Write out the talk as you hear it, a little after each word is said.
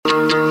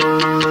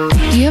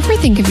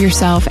think of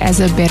yourself as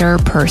a bitter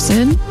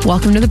person?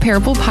 Welcome to the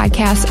Parable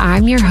Podcast.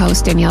 I'm your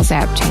host, Danielle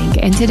Zapchenk,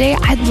 and today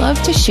I'd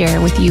love to share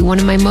with you one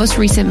of my most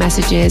recent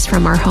messages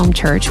from our home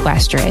church,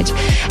 Westridge.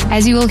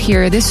 As you will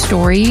hear, this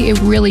story, it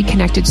really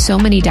connected so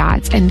many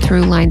dots and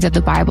through lines of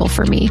the Bible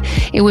for me.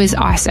 It was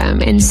awesome,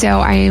 and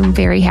so I am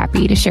very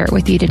happy to share it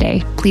with you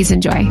today. Please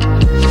enjoy.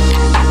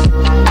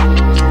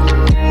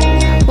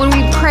 When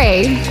we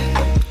pray,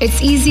 it's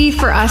easy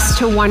for us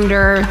to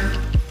wonder,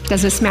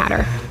 does this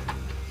matter?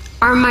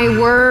 Are my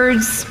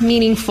words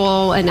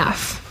meaningful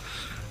enough?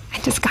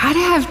 And does God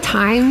have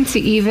time to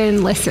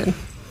even listen?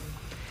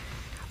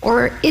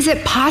 Or is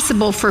it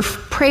possible for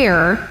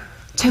prayer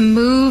to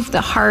move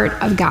the heart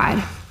of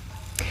God?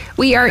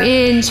 We are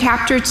in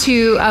chapter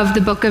 2 of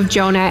the book of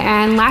Jonah,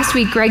 and last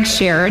week Greg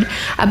shared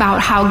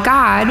about how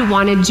God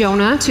wanted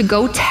Jonah to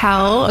go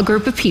tell a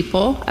group of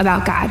people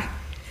about God.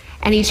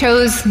 And he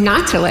chose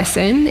not to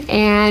listen,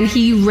 and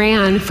he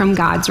ran from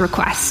God's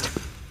request.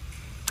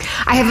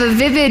 I have a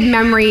vivid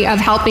memory of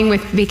helping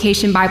with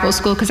Vacation Bible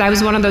School because I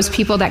was one of those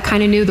people that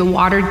kind of knew the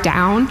watered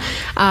down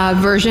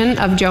version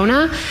of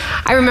Jonah.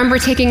 I remember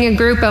taking a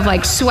group of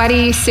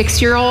sweaty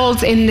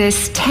 6-year-olds in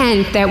this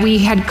tent that we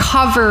had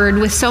covered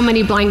with so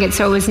many blankets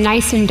so it was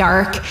nice and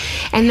dark.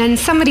 And then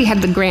somebody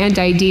had the grand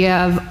idea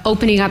of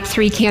opening up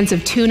 3 cans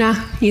of tuna,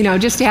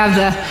 just to have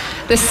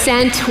the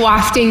scent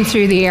wafting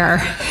through the air.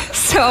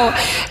 So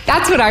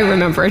that's what I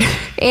remembered.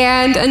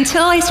 And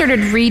until I started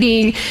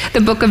reading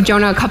the book of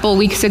Jonah a couple of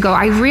weeks ago,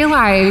 I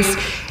realized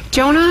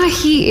Jonah,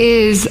 he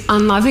is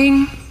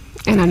unloving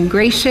and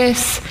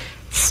ungracious,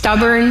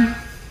 stubborn,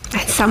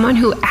 and someone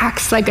who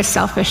acts like a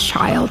selfish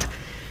child.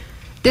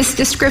 This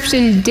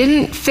description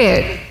didn't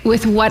fit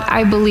with what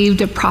I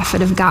believed a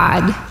prophet of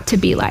God to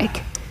be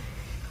like.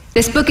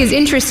 This book is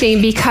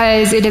interesting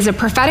because it is a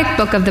prophetic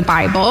book of the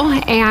Bible,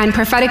 and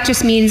prophetic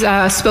just means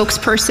a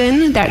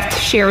spokesperson that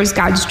shares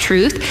God's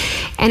truth.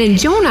 And in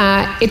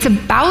Jonah, it's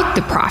about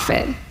the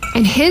prophet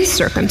and his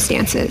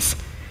circumstances.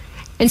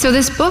 And so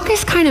this book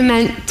is kind of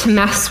meant to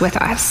mess with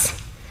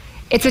us.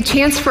 It's a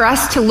chance for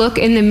us to look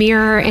in the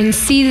mirror and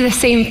see the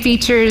same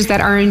features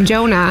that are in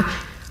Jonah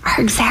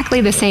are exactly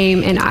the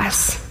same in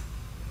us.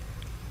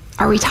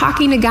 Are we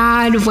talking to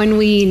God when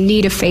we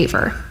need a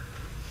favor?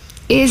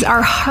 Is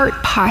our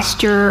heart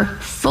posture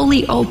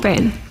fully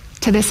open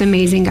to this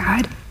amazing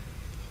God?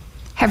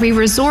 Have we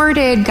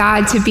resorted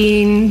God to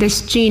being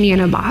this genie in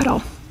a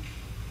bottle,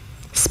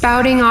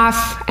 spouting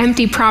off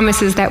empty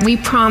promises that we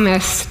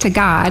promise to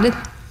God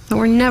that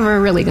we're never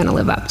really going to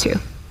live up to?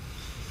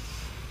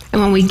 And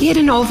when we get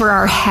in over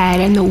our head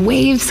and the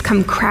waves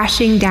come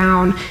crashing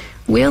down,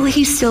 will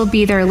he still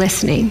be there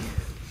listening?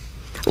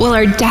 Will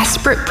our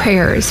desperate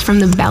prayers from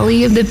the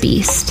belly of the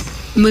beast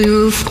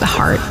move the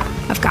heart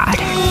of God?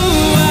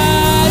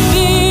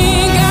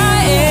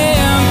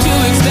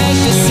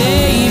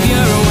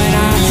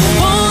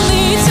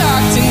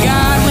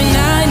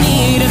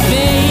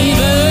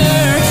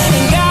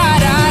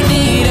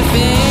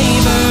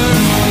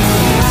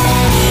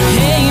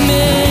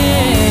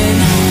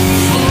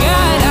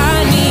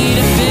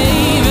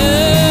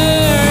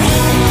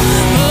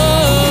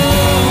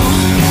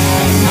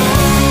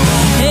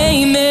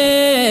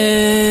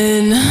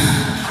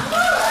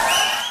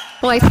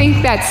 I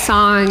think that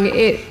song,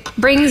 it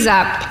brings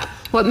up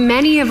what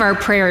many of our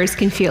prayers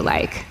can feel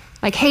like.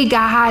 Like, hey,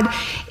 God,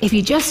 if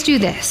you just do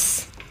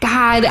this,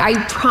 God,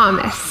 I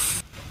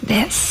promise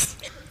this.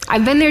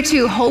 I've been there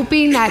too,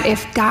 hoping that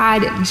if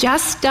God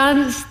just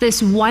does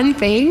this one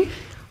thing,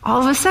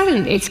 all of a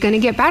sudden it's going to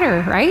get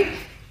better, right?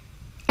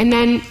 And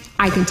then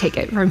I can take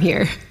it from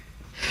here.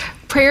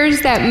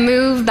 Prayers that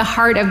move the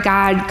heart of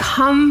God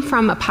come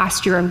from a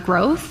posture of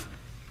growth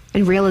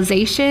and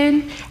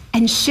realization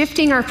and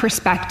shifting our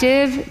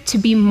perspective to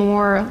be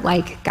more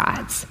like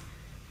God's.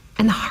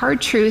 And the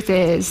hard truth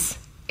is,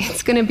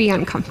 it's going to be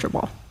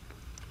uncomfortable.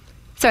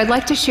 So I'd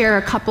like to share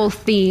a couple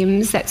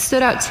themes that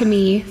stood out to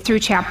me through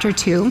chapter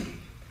 2,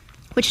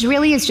 which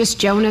really is just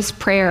Jonah's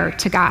prayer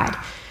to God.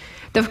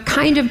 The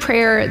kind of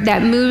prayer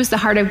that moves the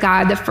heart of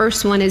God, the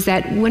first one is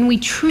that when we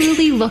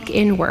truly look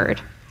inward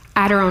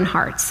at our own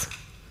hearts,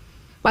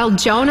 while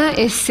Jonah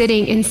is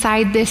sitting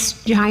inside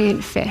this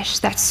giant fish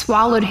that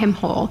swallowed him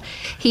whole,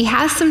 he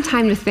has some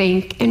time to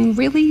think and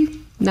really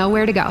know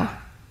where to go.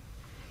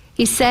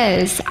 He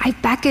says, I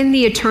beckoned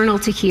the eternal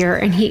to hear,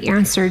 and he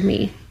answered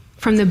me.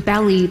 From the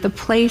belly, the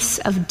place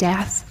of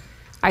death,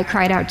 I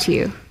cried out to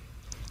you.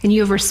 And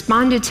you have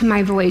responded to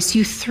my voice.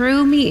 You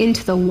threw me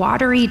into the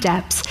watery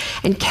depths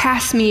and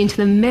cast me into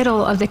the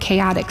middle of the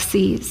chaotic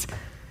seas.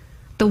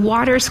 The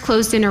waters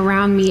closed in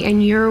around me,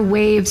 and your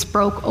waves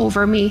broke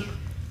over me.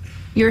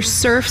 Your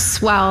surf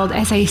swelled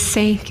as I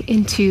sank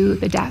into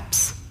the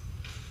depths.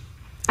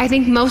 I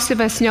think most of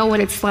us know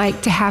what it's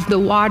like to have the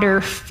water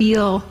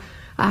feel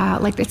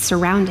like it's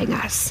surrounding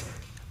us.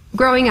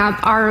 Growing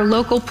up, our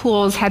local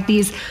pools had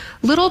these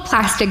little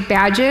plastic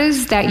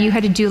badges that you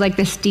had to do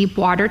this deep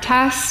water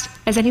test.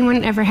 Has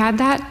anyone ever had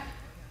that?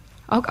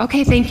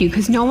 Okay, thank you,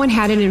 because no one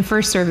had it in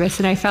first service,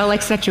 and I felt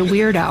like such a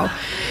weirdo.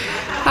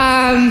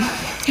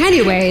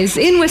 anyways,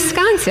 in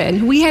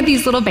Wisconsin, we had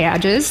these little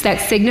badges that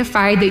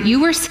signified that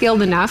you were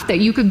skilled enough that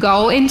you could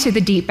go into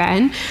the deep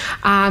end,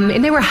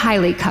 and they were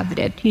highly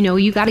coveted. You know,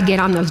 you got to get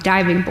on those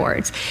diving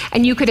boards.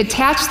 And you could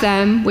attach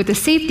them with a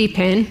safety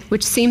pin,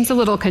 which seems a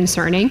little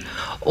concerning,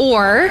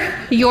 or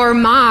your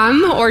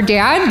mom or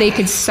dad, they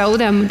could sew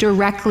them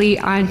directly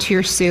onto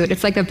your suit.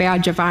 It's like a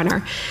badge of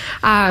honor.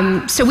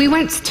 So we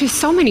went to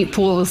so many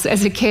pools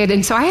as a kid,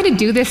 and so I had to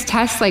do this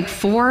test like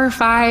 4,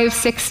 5,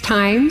 6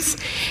 times,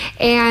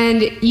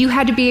 and you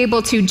had to be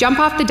able to jump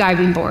off the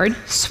diving board,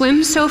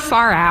 swim so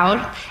far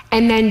out,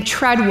 and then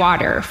tread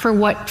water for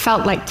what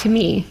felt like to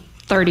me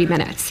 30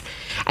 minutes.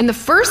 And the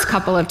first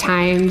couple of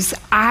times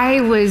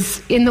I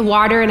was in the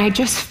water and I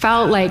just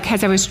felt like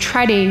as I was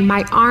treading,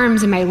 my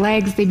arms and my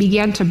legs, they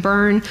began to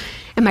burn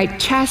and my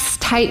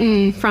chest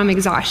tightened from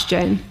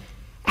exhaustion.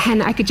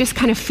 And I could just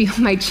kind of feel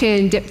my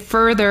chin dip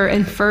further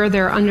and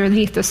further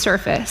underneath the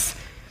surface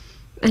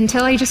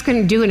until I just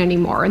couldn't do it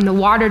anymore and the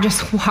water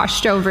just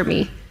washed over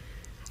me.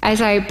 As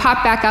I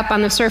popped back up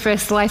on the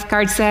surface, the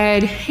lifeguard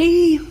said,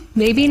 "Hey,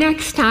 maybe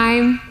next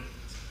time."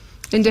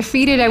 And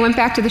defeated, I went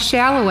back to the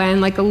shallow end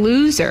like a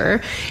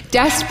loser,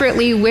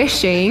 desperately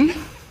wishing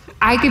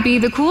I could be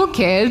the cool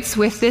kids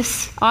with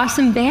this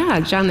awesome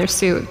badge on their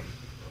suit.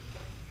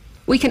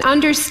 We can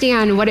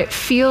understand what it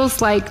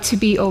feels like to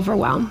be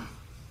overwhelmed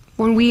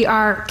when we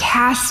are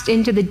cast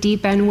into the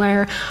deep end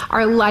where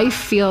our life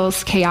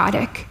feels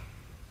chaotic.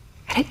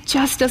 And it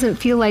just doesn't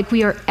feel like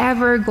we are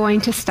ever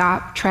going to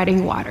stop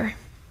treading water.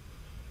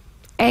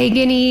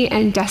 Agony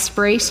and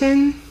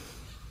desperation,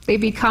 they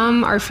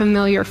become our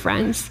familiar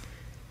friends.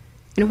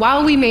 And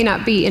while we may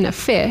not be in a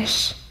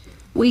fish,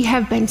 we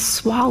have been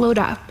swallowed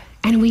up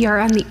and we are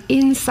on the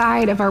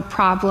inside of our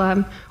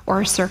problem or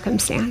our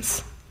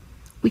circumstance.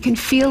 We can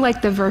feel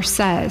like the verse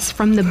says,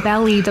 "From the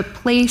belly, the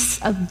place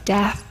of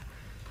death,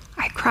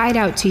 I cried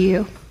out to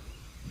you."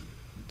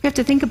 We have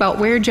to think about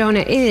where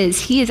Jonah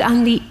is. He is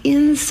on the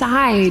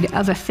inside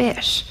of a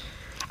fish,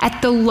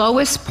 at the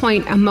lowest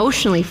point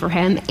emotionally for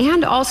him,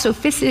 and also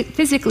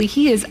physically,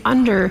 he is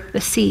under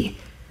the sea.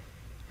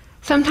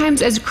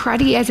 Sometimes, as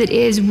cruddy as it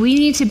is, we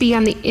need to be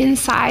on the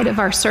inside of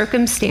our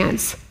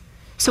circumstance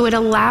so it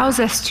allows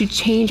us to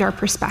change our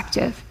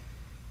perspective.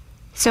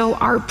 So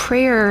our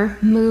prayer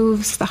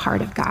moves the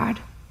heart of God.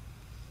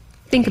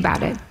 Think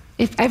about it.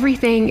 If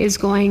everything is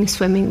going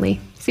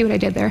swimmingly, see what I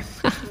did there?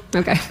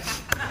 Okay.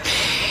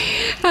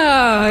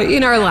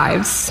 In our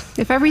lives,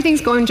 if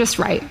everything's going just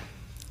right,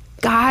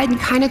 God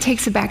kind of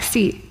takes a back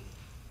seat.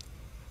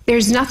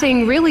 There's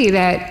nothing really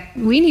that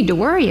we need to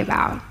worry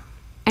about.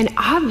 And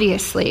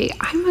obviously,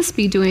 I must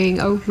be doing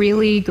a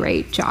really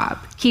great job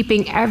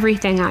keeping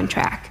everything on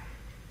track.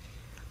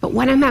 But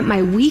when I'm at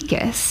my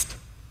weakest,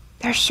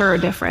 there's sure a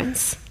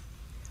difference.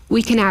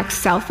 We can act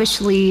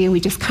selfishly and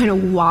we just kind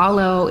of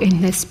wallow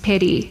in this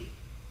pity.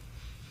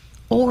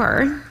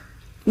 Or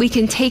we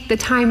can take the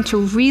time to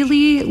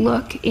really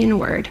look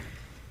inward.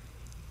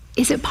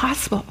 Is it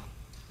possible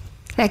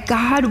that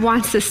God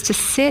wants us to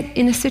sit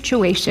in a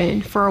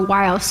situation for a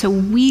while so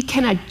we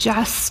can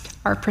adjust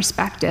our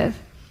perspective?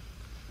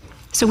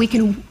 So we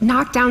can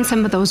knock down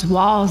some of those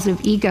walls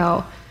of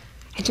ego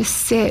and just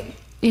sit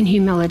in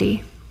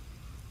humility.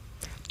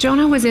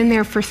 Jonah was in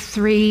there for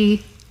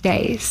 3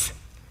 days.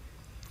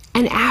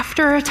 And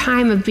after a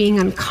time of being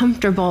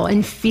uncomfortable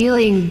and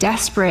feeling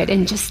desperate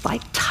and just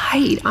like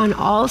tight on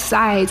all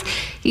sides,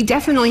 he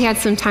definitely had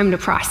some time to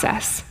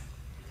process.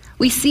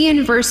 We see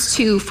in verse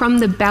 2, "From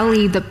the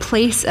belly, the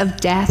place of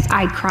death,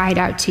 I cried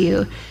out to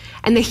you."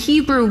 And the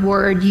Hebrew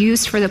word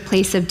used for the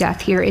place of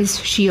death here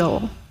is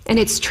Sheol. And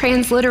it's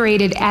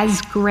transliterated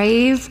as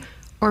grave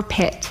or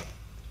pit.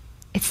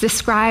 It's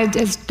described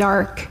as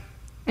dark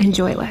and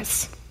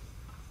joyless.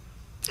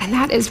 And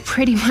that is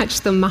pretty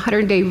much the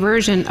modern day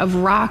version of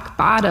rock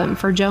bottom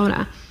for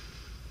Jonah.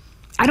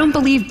 I don't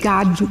believe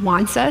God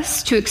wants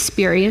us to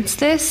experience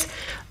this,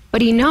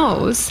 but he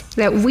knows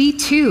that we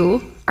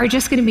too are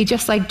just going to be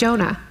just like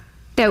Jonah,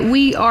 that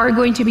we are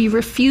going to be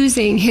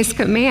refusing his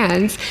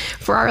commands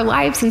for our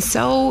lives, and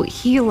so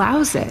he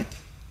allows it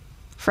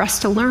for us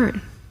to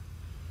learn.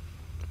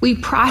 We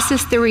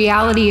process the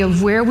reality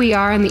of where we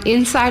are on the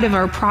inside of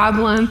our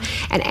problem,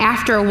 and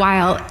after a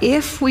while,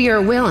 if we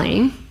are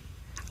willing,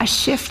 a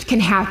shift can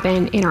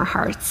happen in our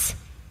hearts.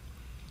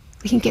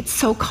 We can get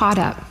so caught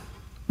up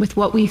with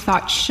what we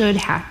thought should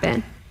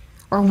happen,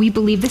 or we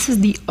believe this is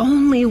the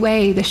only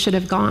way this should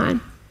have gone.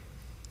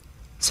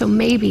 So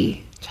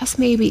maybe, just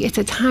maybe, it's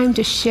a time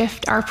to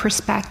shift our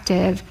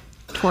perspective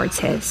towards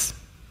his.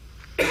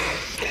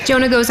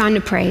 Jonah goes on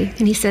to pray,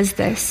 and he says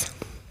this,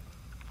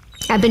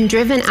 "I've been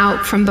driven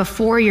out from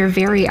before your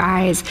very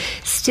eyes.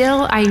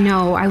 Still I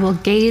know I will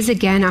gaze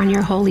again on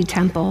your holy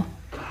temple.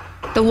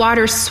 The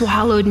water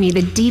swallowed me.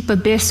 The deep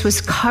abyss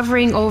was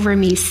covering over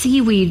me.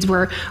 Seaweeds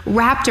were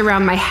wrapped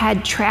around my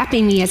head,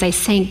 trapping me as I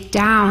sank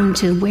down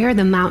to where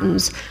the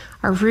mountains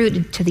are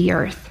rooted to the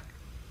earth.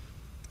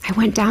 I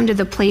went down to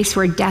the place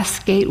where death's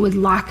gate would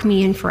lock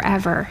me in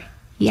forever.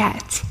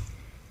 Yet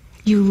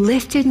you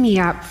lifted me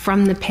up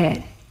from the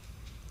pit.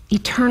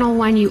 Eternal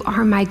One, you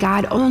are my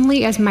God.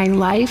 Only as my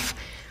life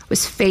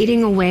was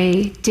fading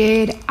away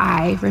did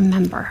I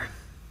remember.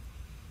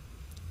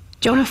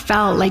 Jonah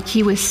felt like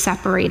he was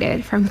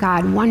separated from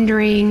God,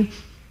 wondering,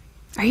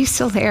 are you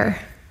still there?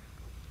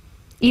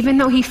 Even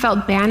though he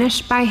felt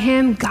banished by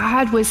him,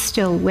 God was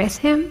still with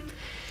him.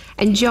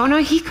 And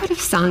Jonah, he could have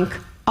sunk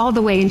all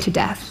the way into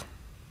death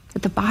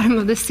at the bottom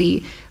of the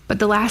sea. But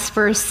the last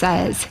verse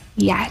says,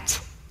 yet.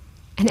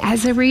 And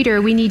as a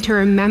reader, we need to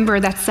remember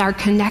that's our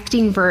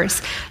connecting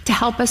verse to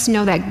help us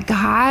know that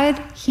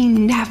God, he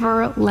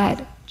never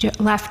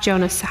left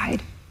Jonah's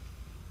side.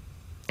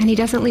 And he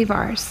doesn't leave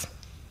ours.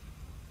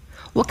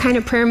 What kind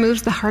of prayer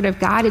moves the heart of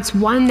God? It's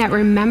one that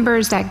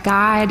remembers that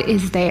God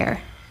is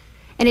there.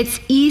 And it's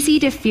easy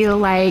to feel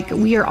like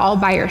we are all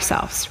by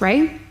ourselves,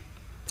 right?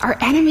 Our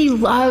enemy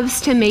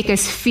loves to make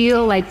us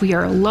feel like we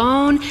are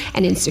alone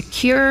and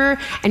insecure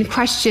and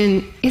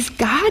question, is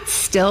God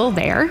still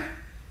there?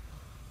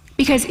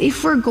 Because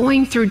if we're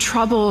going through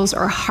troubles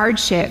or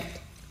hardship,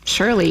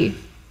 surely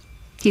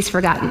he's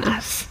forgotten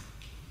us.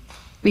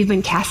 We've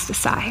been cast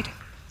aside.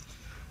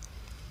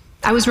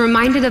 I was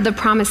reminded of the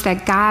promise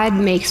that God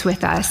makes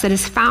with us that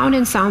is found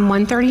in Psalm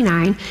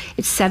 139.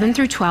 It's 7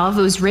 through 12.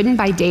 It was written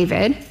by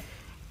David.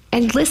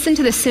 And listen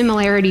to the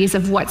similarities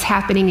of what's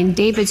happening in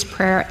David's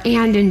prayer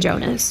and in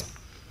Jonah's.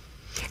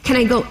 Can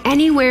I go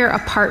anywhere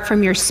apart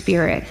from your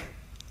spirit?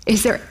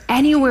 Is there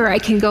anywhere I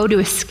can go to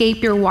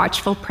escape your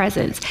watchful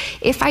presence?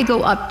 If I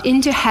go up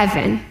into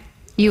heaven,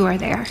 you are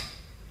there.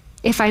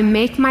 If I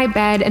make my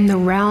bed in the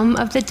realm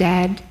of the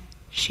dead,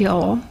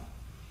 Sheol,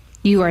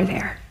 you are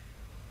there.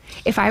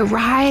 If I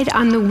ride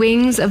on the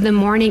wings of the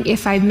morning,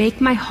 if I make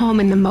my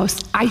home in the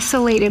most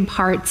isolated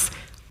parts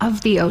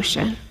of the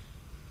ocean,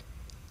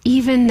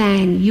 even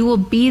then you will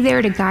be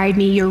there to guide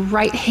me. Your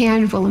right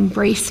hand will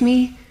embrace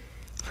me,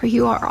 for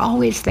you are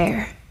always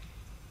there.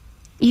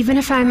 Even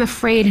if I'm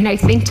afraid and I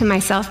think to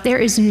myself, there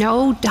is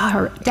no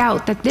doubt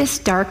that this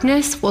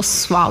darkness will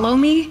swallow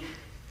me,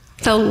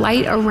 the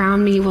light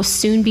around me will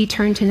soon be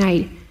turned to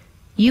night.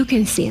 You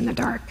can see in the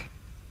dark,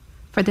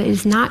 for it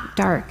is not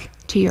dark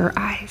to your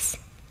eyes.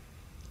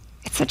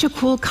 It's such a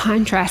cool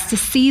contrast to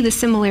see the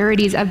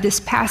similarities of this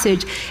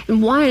passage.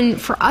 And one,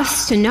 for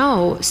us to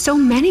know, so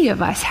many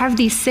of us have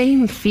these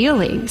same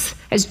feelings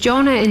as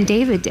Jonah and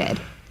David did.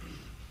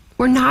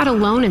 We're not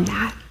alone in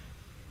that.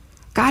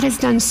 God has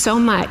done so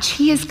much.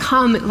 He has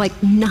come like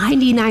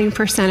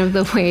 99% of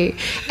the way,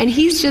 and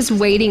he's just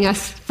waiting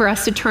for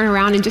us to turn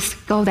around and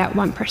just go that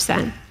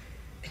 1%.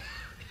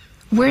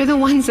 We're the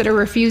ones that are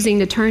refusing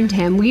to turn to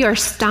him. We are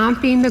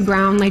stomping the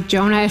ground like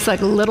Jonah is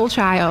like a little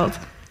child.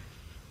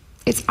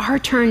 It's our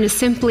turn to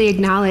simply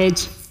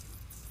acknowledge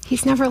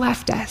he's never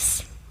left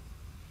us.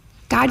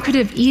 God could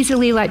have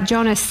easily let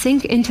Jonah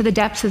sink into the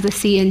depths of the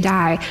sea and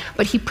die,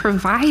 but he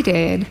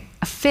provided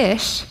a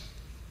fish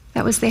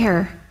that was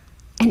there.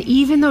 And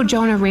even though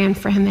Jonah ran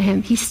from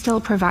him, he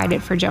still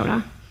provided for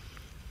Jonah.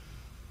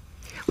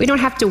 We don't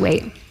have to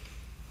wait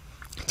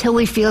till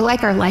we feel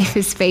like our life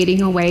is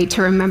fading away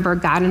to remember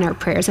God in our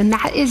prayers. And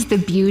that is the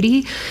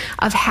beauty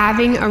of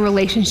having a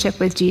relationship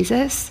with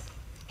Jesus.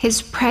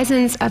 His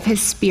presence of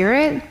his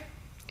Spirit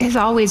is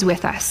always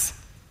with us.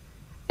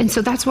 And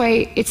so that's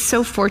why it's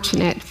so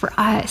fortunate for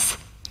us.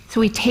 So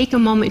we take a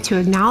moment to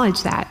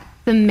acknowledge that.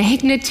 The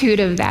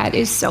magnitude of that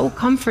is so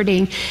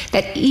comforting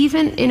that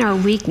even in our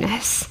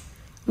weakness,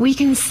 we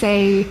can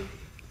say,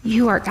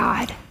 you are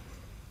God.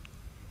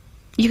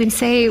 You can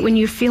say when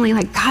you're feeling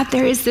like, God,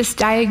 there is this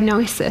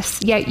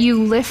diagnosis, yet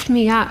you lift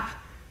me up.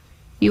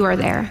 You are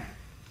there.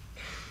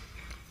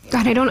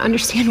 God, I don't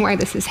understand why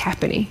this is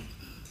happening,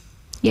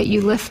 yet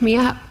you lift me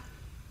up.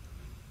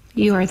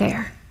 You are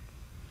there.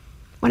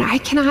 When I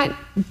cannot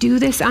do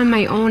this on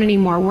my own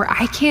anymore, where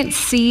I can't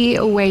see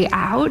a way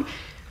out,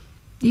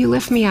 you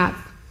lift me up.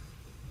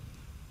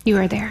 You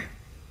are there.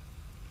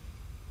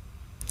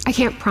 I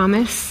can't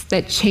promise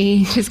that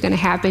change is going to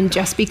happen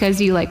just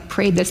because you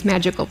prayed this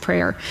magical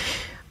prayer.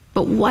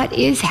 But what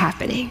is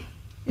happening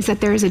is that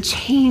there is a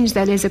change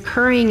that is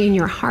occurring in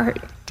your heart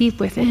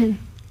deep within,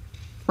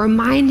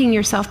 reminding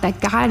yourself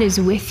that God is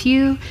with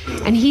you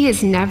and he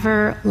has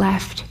never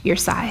left your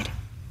side.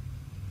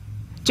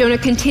 Jonah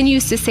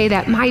continues to say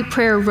that my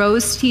prayer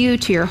rose to you,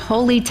 to your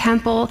holy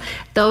temple.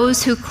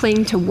 Those who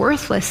cling to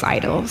worthless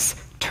idols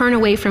turn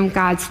away from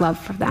God's love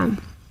for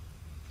them.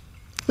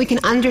 We can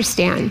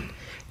understand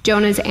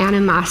Jonah's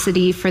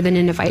animosity for the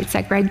Ninevites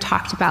that Greg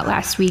talked about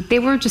last week. They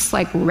were just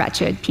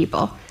wretched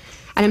people.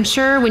 And I'm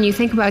sure when you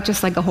think about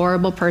just a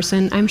horrible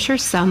person, I'm sure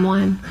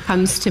someone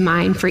comes to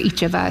mind for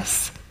each of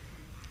us.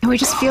 And we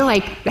just feel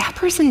like that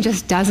person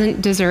just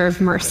doesn't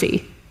deserve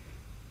mercy.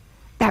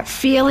 That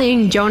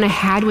feeling Jonah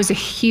had was a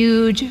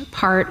huge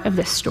part of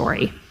this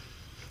story.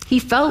 He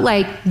felt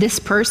like this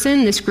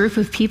person, this group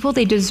of people,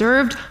 they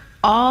deserved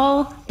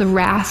all the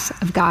wrath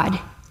of God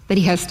that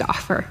he has to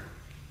offer.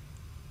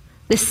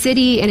 The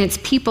city and its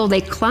people,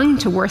 they clung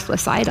to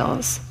worthless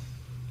idols.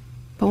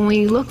 But when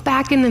we look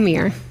back in the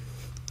mirror,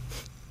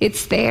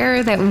 it's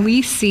there that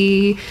we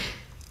see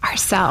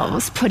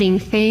ourselves putting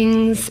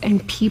things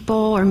and people,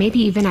 or maybe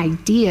even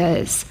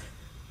ideas,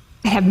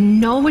 that have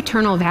no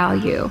eternal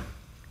value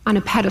on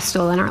a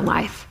pedestal in our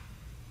life.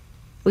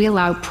 We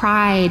allow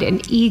pride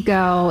and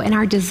ego and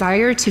our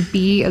desire to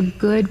be a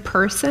good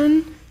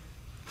person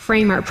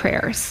frame our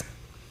prayers.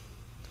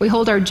 We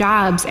hold our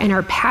jobs and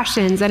our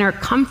passions and our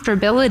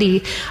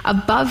comfortability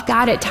above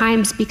God at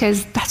times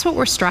because that's what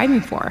we're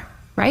striving for,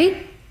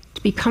 right?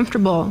 To be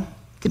comfortable,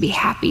 to be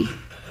happy.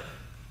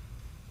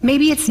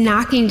 Maybe it's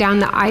knocking down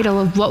the idol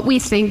of what we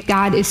think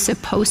God is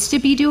supposed to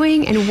be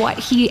doing and what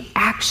he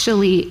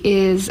actually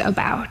is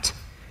about.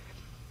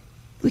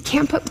 We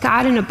can't put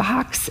God in a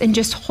box and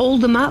just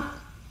hold him up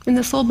in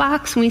this little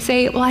box when we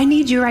say, well, I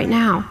need you right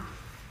now.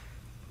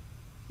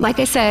 Like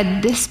I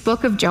said, this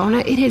book of Jonah,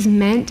 it is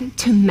meant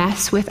to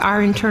mess with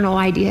our internal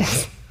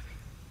ideas.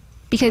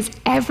 Because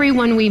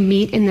everyone we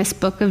meet in this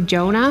book of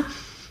Jonah,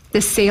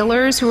 the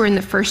sailors who are in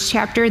the first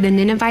chapter, the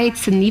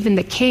Ninevites, and even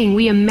the king,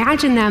 we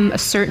imagine them a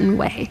certain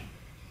way.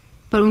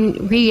 But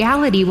in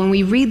reality, when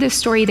we read this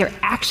story, their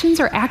actions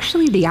are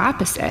actually the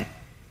opposite.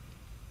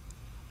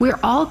 We're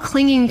all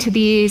clinging to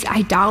these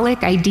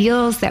idolic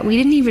ideals that we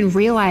didn't even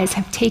realize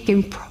have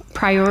taken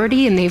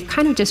priority, and they've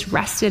kind of just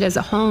rested as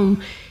a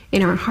home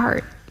in our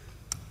heart.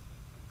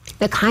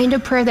 The kind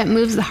of prayer that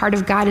moves the heart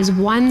of God is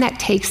one that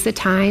takes the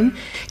time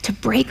to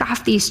break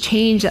off these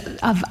chains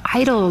of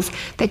idols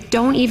that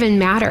don't even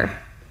matter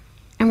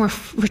and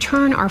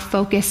return our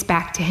focus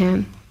back to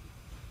him,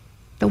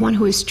 the one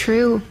who is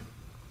true,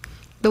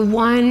 the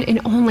one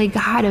and only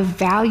God of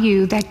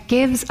value that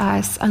gives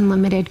us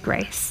unlimited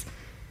grace.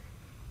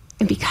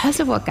 And because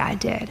of what God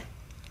did,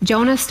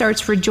 Jonah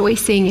starts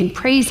rejoicing and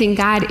praising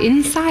God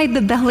inside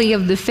the belly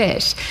of the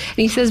fish. And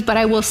he says, but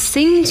I will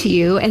sing to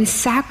you and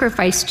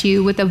sacrifice to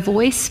you with a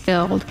voice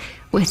filled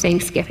with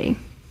thanksgiving.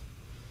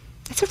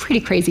 That's a pretty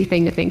crazy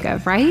thing to think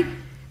of, right?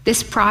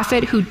 This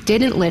prophet who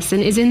didn't listen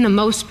is in the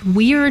most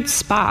weird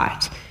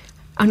spot,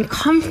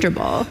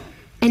 uncomfortable,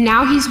 and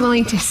now he's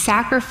willing to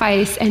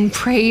sacrifice and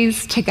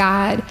praise to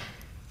God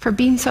for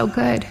being so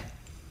good.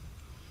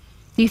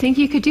 Do you think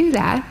you could do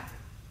that?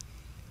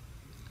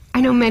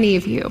 I know many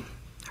of you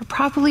are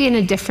probably in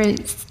a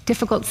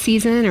difficult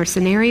season or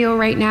scenario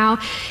right now,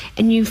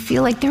 and you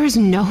feel like there is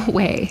no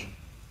way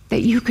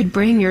that you could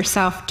bring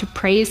yourself to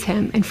praise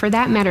him, and for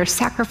that matter,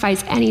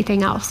 sacrifice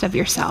anything else of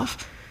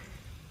yourself.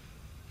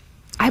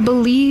 I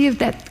believe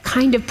that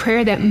kind of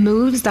prayer that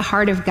moves the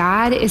heart of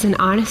God is an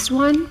honest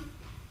one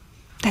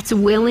that's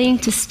willing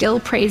to still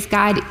praise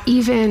God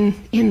even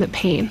in the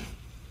pain,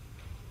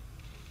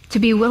 to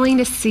be willing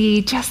to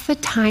see just the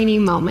tiny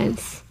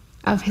moments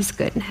of his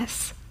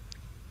goodness.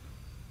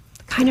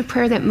 Kind of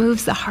prayer that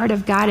moves the heart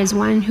of God is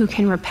one who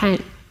can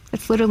repent.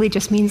 It literally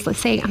just means, let's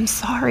say, I'm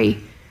sorry.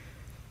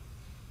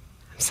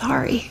 I'm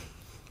sorry.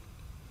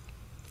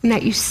 And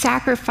that you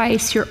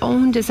sacrifice your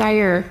own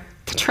desire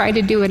to try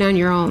to do it on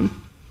your own.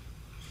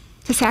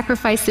 To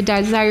sacrifice the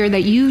desire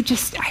that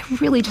I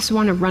really just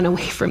want to run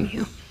away from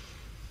you.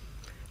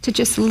 To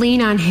just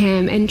lean on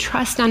him and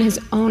trust on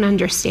his own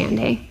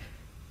understanding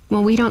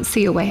when we don't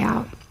see a way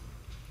out.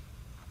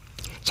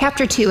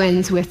 Chapter 2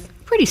 ends with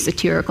a pretty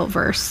satirical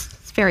verse.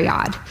 Very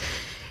odd.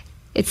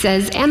 It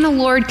says, and the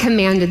Lord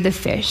commanded the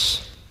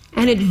fish,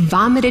 and it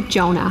vomited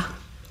Jonah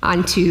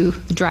onto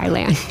the dry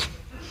land.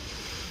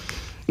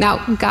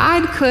 Now,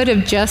 God could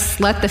have just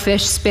let the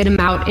fish spit him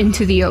out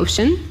into the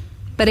ocean,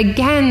 but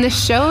again,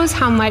 this shows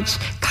how much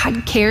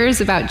God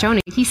cares about Jonah.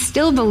 He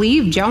still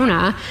believed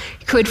Jonah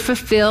could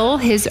fulfill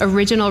his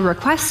original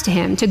request to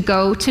him to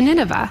go to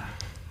Nineveh.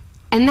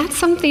 And that's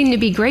something to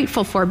be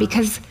grateful for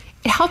because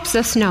it helps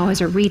us know as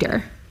a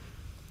reader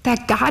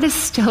that God is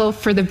still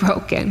for the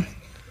broken.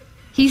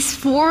 He's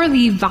for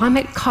the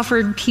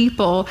vomit-covered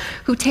people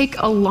who take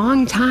a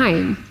long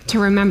time to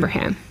remember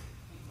him.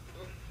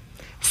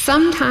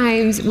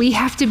 Sometimes we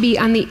have to be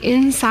on the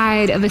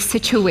inside of a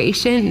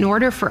situation in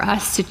order for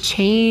us to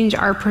change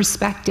our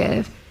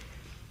perspective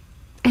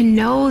and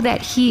know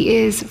that he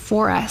is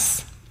for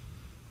us.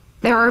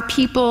 There are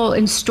people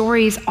and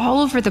stories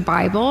all over the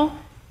Bible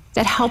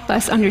that help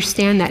us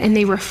understand that, and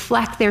they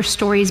reflect their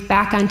stories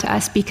back onto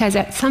us because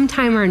at some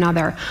time or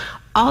another,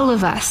 all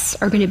of us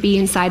are going to be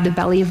inside the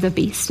belly of the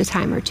beast a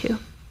time or two.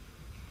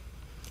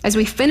 As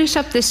we finish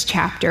up this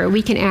chapter,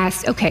 we can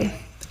ask, okay,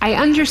 I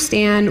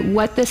understand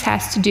what this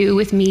has to do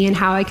with me and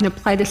how I can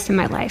apply this to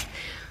my life.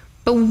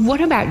 But what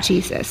about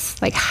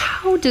Jesus? Like,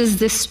 how does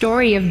this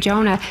story of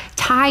Jonah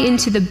tie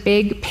into the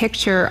big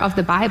picture of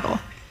the Bible?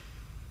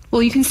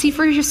 Well, you can see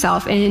for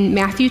yourself in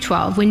Matthew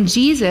 12 when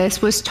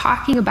Jesus was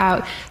talking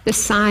about the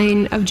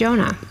sign of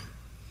Jonah.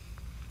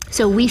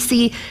 So we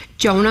see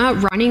Jonah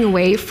running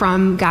away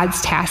from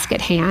God's task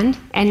at hand,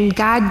 and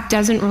God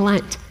doesn't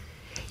relent.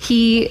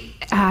 He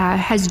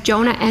has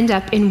Jonah end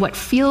up in what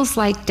feels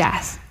like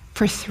death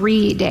for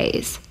 3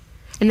 days.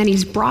 And then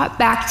he's brought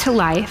back to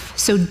life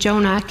so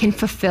Jonah can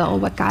fulfill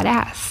what God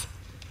asks.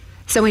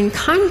 So in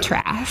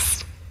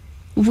contrast,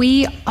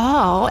 we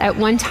all, at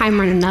one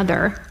time or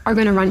another, are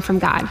going to run from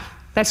God.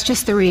 That's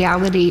just the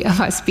reality of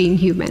us being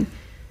human.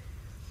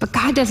 But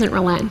God doesn't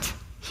relent.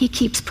 He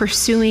keeps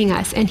pursuing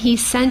us, and he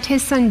sent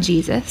his son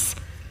Jesus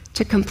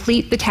to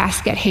complete the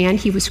task at hand,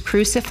 he was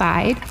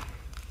crucified,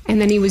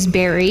 and then he was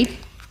buried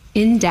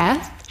in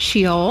death,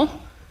 Sheol,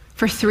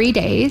 for 3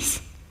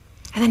 days,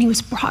 and then he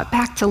was brought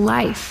back to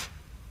life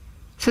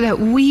so that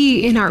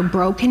we, in our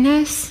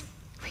brokenness,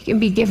 we can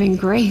be given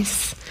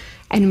grace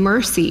and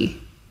mercy,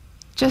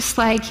 just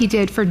like he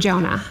did for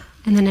Jonah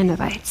and the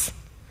Ninevites.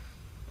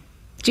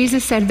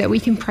 Jesus said that we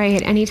can pray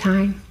at any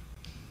time.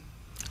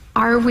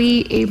 Are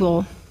we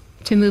able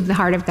to move the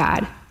heart of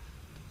God?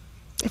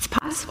 It's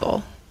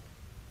possible.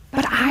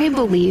 But I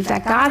believe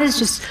that God is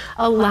just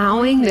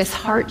allowing this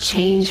heart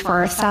change for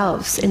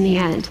ourselves in the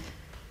end.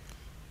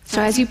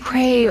 So as you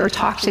pray or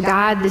talk to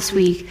God this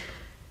week,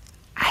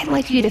 I'd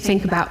like you to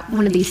think about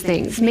one of these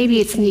things. Maybe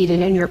it's needed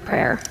in your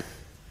prayer.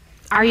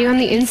 Are you on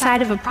the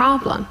inside of a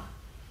problem?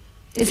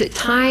 Is it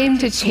time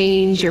to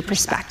change your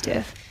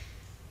perspective?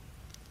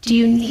 Do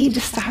you need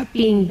to stop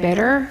being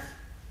bitter?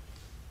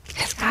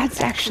 Because God's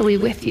actually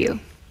with you.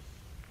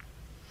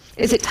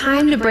 Is it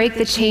time to break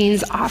the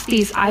chains off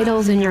these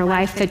idols in your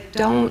life that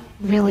don't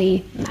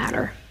really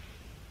matter?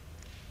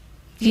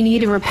 If you need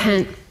to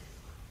repent,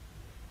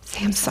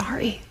 say, I'm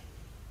sorry.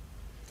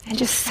 And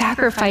just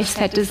sacrifice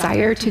that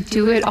desire to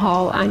do it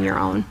all on your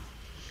own.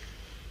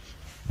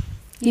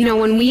 You know,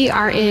 when we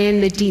are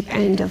in the deep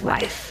end of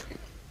life,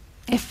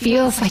 it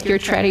feels like you're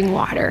treading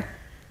water,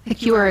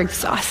 like you are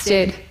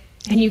exhausted,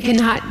 and you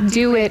cannot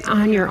do it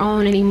on your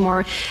own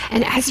anymore.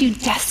 And as you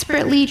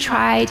desperately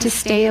try to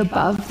stay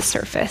above the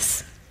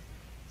surface,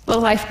 the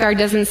lifeguard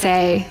doesn't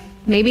say,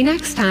 maybe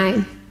next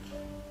time.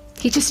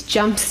 He just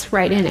jumps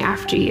right in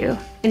after you.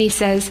 And he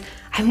says,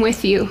 I'm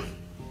with you.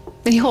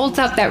 And he holds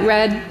up that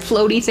red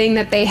floaty thing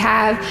that they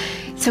have.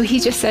 So he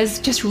just says,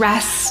 just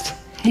rest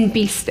and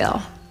be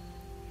still.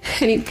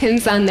 And he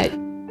pins on that.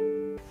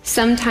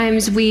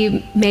 Sometimes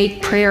we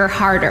make prayer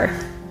harder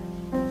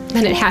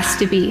than it has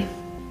to be.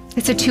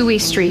 It's a two-way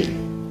street.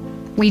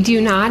 We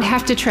do not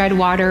have to tread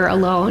water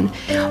alone.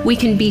 We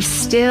can be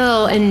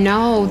still and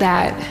know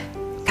that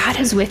God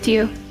is with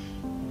you.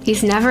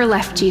 He's never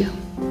left you.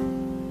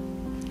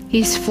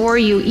 He's for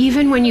you,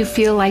 even when you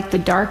feel like the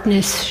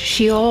darkness,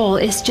 Sheol,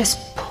 is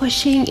just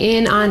pushing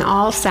in on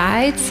all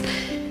sides.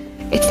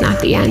 It's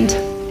not the end.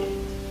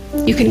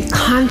 You can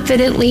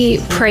confidently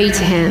pray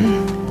to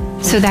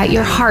him so that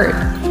your heart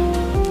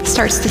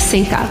starts to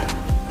sync up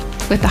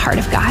with the heart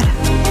of God.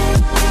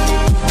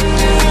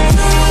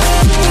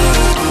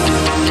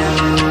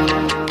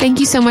 Thank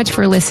you so much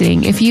for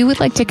listening. If you would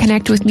like to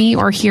connect with me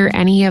or hear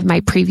any of my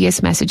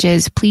previous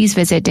messages, please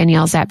visit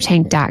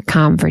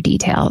daniellezapchenk.com for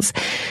details.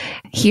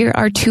 Here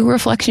are 2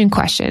 reflection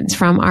questions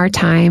from our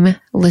time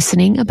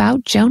listening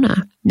about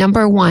Jonah.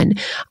 Number 1,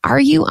 are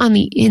you on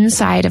the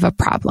inside of a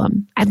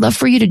problem? I'd love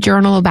for you to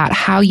journal about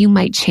how you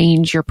might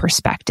change your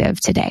perspective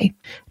today.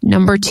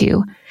 Number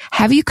 2,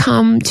 have you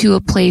come to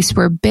a place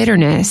where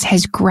bitterness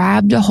has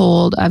grabbed a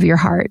hold of your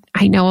heart?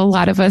 I know a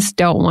lot of us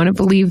don't want to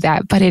believe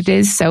that, but it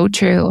is so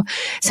true.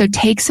 So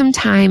take some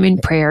time in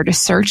prayer to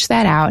search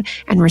that out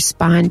and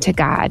respond to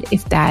God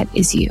if that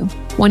is you.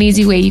 One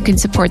easy way you can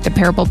support the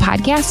Parable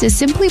Podcast is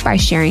simply by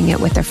sharing it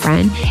with a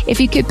friend. If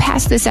you could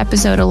pass this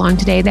episode along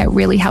today, that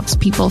really helps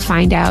people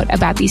find out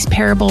about these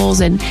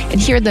parables and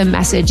hear the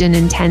message and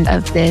intent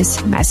of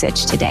this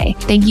message today.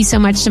 Thank you so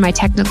much to my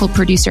technical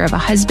producer of a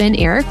husband,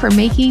 Eric, for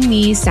making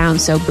me sound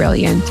so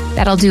brilliant.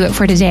 That'll do it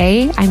for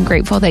today. I'm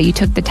grateful that you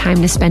took the time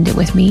to spend it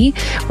with me.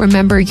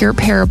 Remember, your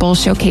parable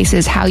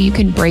showcases how you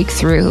can break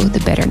through the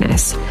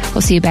bitterness.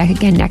 We'll see you back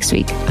again next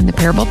week on the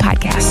Parable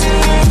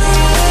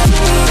Podcast.